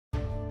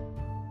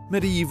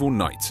Medieval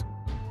Knight.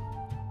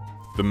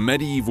 The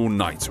medieval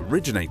knight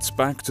originates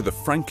back to the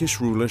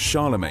Frankish ruler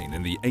Charlemagne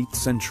in the 8th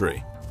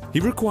century. He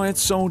required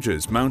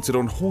soldiers mounted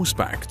on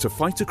horseback to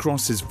fight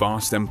across his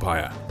vast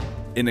empire.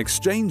 In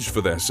exchange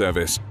for their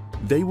service,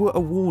 they were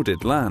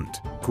awarded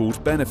land,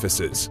 called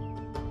benefices.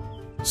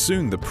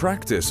 Soon the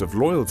practice of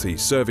loyalty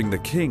serving the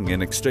king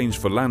in exchange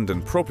for land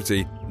and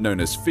property, known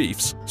as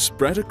fiefs,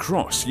 spread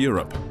across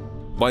Europe.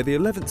 By the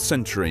 11th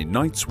century,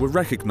 knights were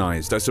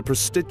recognized as a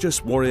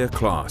prestigious warrior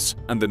class,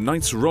 and the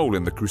knights' role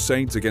in the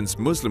Crusades against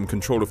Muslim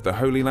control of the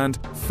Holy Land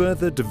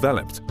further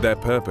developed their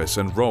purpose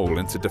and role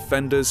into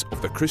defenders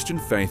of the Christian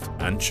faith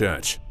and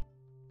church.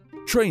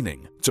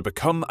 Training to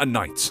become a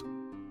knight.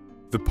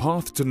 The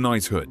path to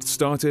knighthood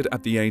started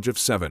at the age of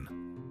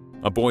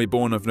 7. A boy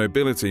born of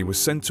nobility was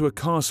sent to a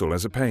castle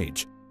as a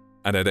page,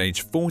 and at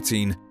age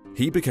 14,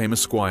 he became a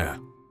squire.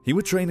 He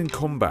would train in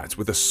combat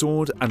with a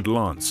sword and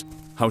lance,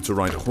 how to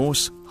ride a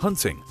horse,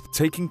 hunting,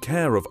 taking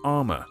care of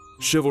armor,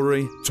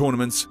 chivalry,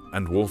 tournaments,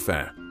 and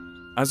warfare.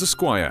 As a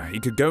squire, he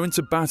could go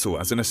into battle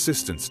as an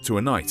assistant to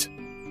a knight,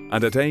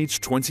 and at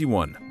age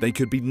 21, they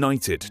could be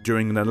knighted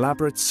during an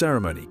elaborate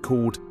ceremony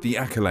called the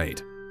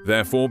accolade,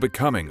 therefore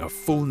becoming a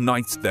full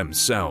knight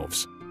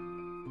themselves.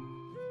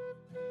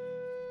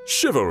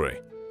 Chivalry.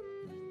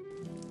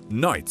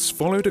 Knights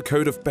followed a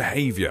code of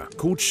behavior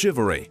called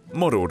chivalry,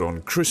 modeled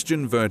on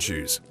Christian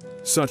virtues.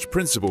 Such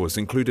principles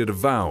included a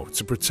vow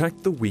to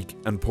protect the weak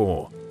and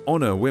poor,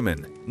 honor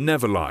women,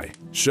 never lie,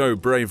 show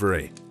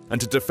bravery, and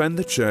to defend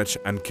the church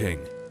and king.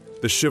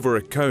 The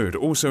chivalric code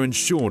also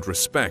ensured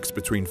respect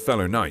between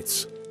fellow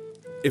knights.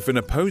 If an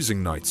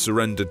opposing knight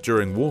surrendered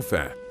during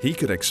warfare, he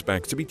could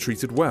expect to be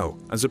treated well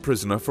as a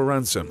prisoner for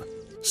ransom.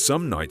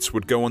 Some knights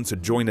would go on to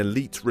join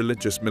elite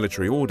religious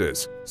military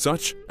orders,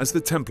 such as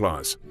the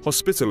Templars,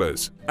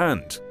 Hospitallers,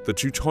 and the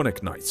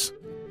Teutonic Knights,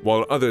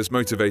 while others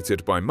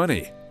motivated by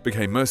money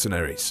became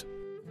mercenaries.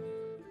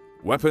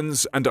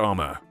 Weapons and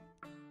armor.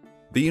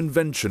 The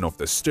invention of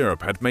the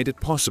stirrup had made it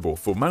possible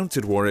for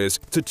mounted warriors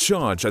to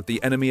charge at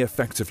the enemy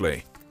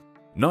effectively.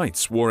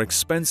 Knights wore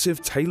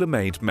expensive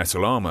tailor-made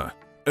metal armor.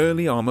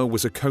 Early armor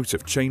was a coat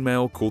of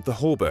chainmail called the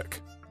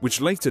hauberk,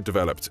 which later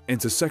developed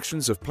into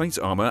sections of plate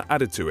armor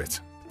added to it,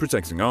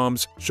 protecting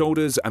arms,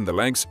 shoulders, and the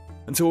legs,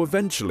 until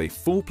eventually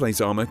full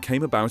plate armor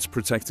came about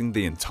protecting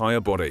the entire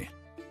body.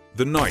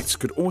 The knight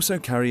could also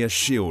carry a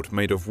shield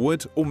made of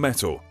wood or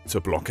metal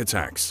to block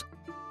attacks.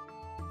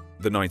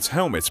 The knight's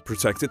helmet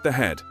protected the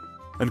head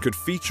and could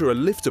feature a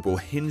liftable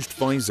hinged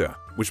visor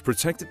which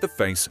protected the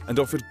face and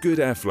offered good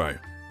airflow.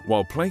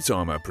 While plate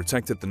armor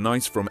protected the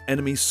knight from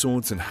enemy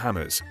swords and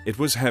hammers, it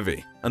was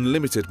heavy and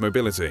limited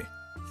mobility.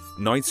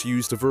 Knights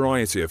used a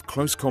variety of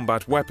close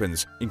combat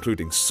weapons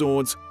including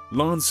swords,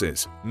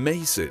 lances,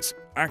 maces,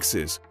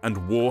 axes,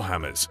 and war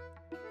hammers.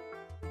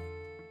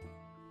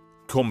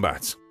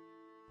 Combat.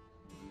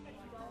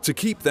 To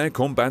keep their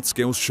combat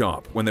skills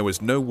sharp when there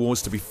was no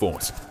wars to be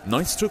fought,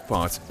 knights took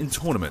part in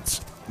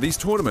tournaments. These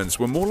tournaments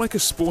were more like a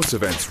sports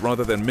event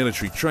rather than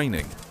military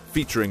training,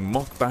 featuring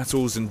mock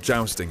battles and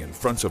jousting in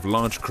front of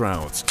large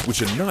crowds,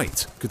 which a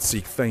knight could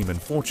seek fame and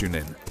fortune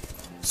in.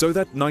 So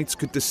that knights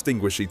could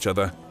distinguish each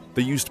other,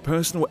 they used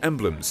personal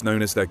emblems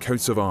known as their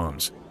coats of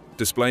arms,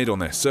 displayed on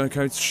their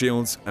surcoats,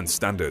 shields, and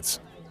standards.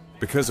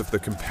 Because of the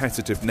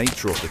competitive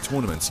nature of the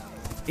tournaments,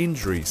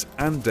 injuries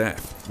and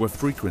death were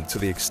frequent to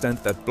the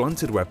extent that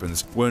blunted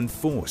weapons were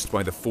enforced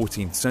by the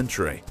 14th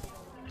century.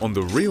 On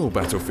the real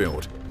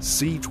battlefield,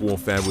 siege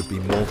warfare would be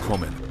more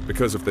common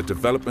because of the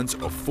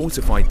development of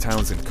fortified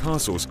towns and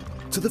castles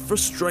to the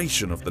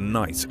frustration of the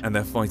knight and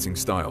their fighting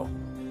style.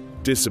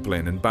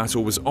 Discipline in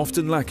battle was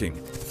often lacking,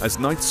 as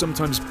knights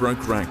sometimes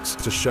broke ranks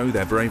to show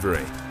their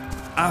bravery.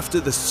 After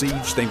the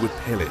siege, they would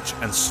pillage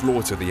and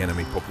slaughter the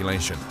enemy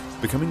population,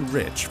 becoming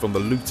rich from the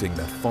looting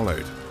that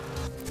followed.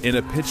 In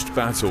a pitched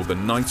battle, the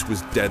knight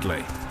was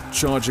deadly,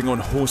 charging on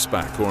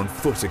horseback or on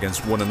foot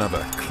against one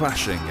another,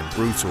 clashing in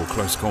brutal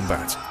close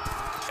combat.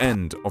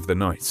 End of the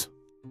knight.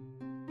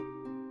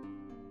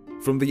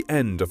 From the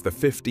end of the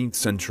 15th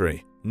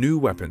century, new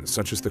weapons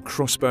such as the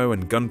crossbow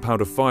and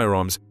gunpowder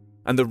firearms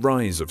and the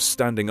rise of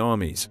standing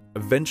armies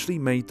eventually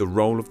made the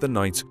role of the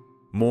knight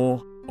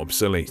more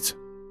obsolete.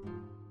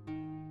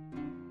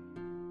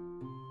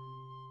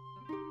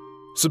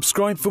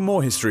 Subscribe for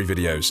more history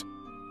videos.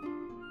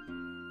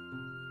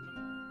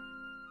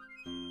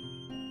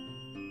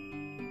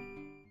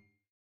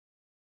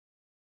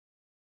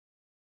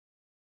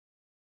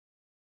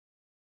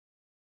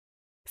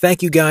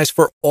 Thank you guys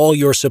for all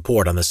your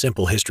support on the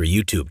Simple History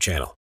YouTube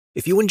channel.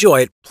 If you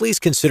enjoy it, please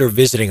consider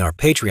visiting our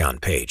Patreon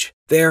page.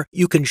 There,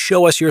 you can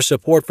show us your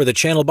support for the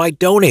channel by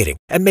donating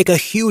and make a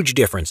huge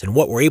difference in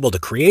what we're able to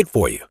create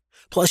for you.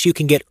 Plus, you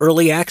can get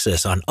early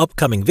access on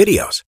upcoming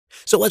videos.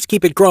 So let's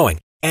keep it growing,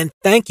 and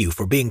thank you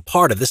for being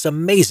part of this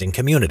amazing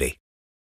community.